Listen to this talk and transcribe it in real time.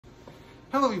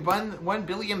Hello everyone, one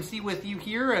Billy MC with you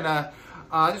here, and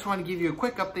I just want to give you a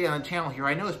quick update on the channel here.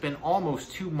 I know it's been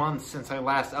almost 2 months since I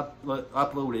last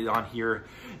uploaded on here.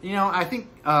 You know, I think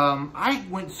I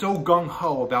went so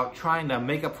gung-ho about trying to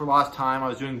make up for lost time. I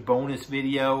was doing bonus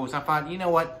videos. I thought, you know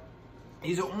what?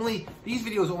 These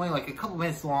videos are only like a couple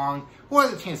minutes long. What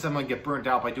are the chances I'm going to get burnt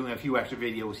out by doing a few extra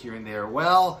videos here and there?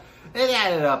 Well, it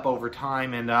added up over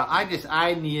time, and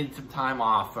I needed some time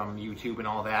off from YouTube and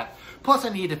all that. Plus, I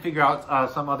needed to figure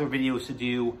out some other videos to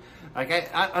do. Like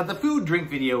the food drink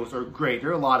videos are great;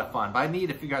 they're a lot of fun. But I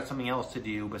needed to figure out something else to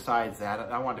do besides that.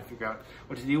 I wanted to figure out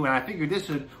what to do, and I figured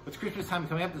with Christmas time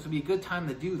coming up, this would be a good time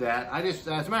to do that. As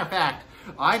a matter of fact,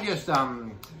 I just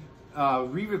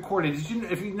re-recorded.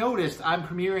 If you noticed, I'm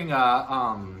premiering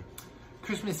a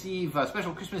Christmas Eve,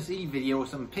 special Christmas Eve video with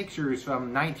some pictures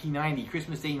from 1990,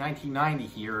 Christmas Day 1990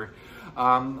 here.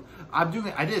 I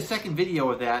did a second video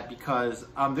of that because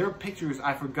there are pictures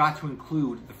I forgot to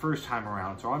include the first time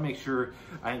around, so I want to make sure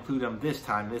I include them this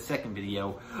time, this second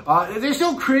video. They're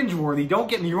so cringeworthy, don't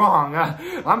get me wrong.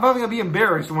 I'm probably gonna be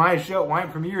embarrassed when I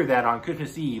premiere that on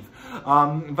Christmas Eve.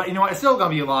 But you know what, it's still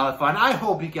gonna be a lot of fun. I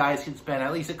hope you guys can spend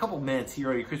at least a couple minutes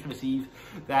here on Christmas Eve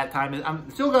that time. I'm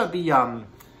still gonna be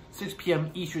 6 p.m.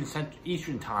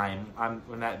 Eastern time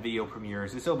when that video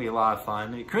premieres. This will be a lot of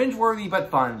fun. Cringeworthy,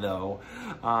 but fun, though.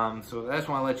 So I just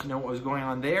want to let you know what was going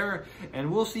on there.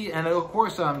 And we'll see. And, of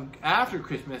course, after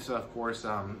Christmas, of course,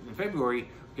 in February,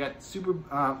 we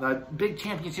got big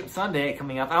championship Sunday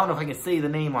coming up. I don't know if I can say the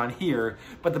name on here,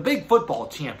 but the big football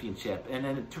championship. And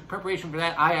in preparation for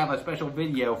that, I have a special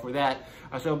video for that.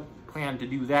 I still plan to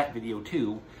do that video,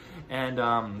 too. And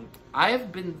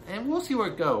and we'll see where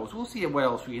it goes. We'll see what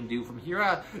else we can do from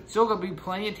here. Still gonna be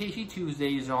plenty of Tasty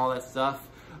Tuesdays and all that stuff.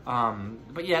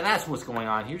 But yeah, that's what's going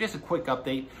on here. Just a quick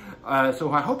update.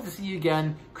 So I hope to see you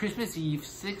again Christmas Eve,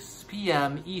 6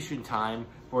 p.m. Eastern time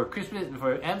for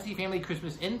MC Family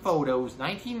Christmas in Photos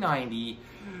 1990.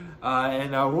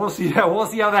 And we'll see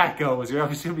how that goes.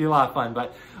 It's gonna be a lot of fun.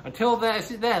 But until then,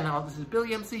 this is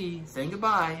Billy MC saying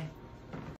goodbye.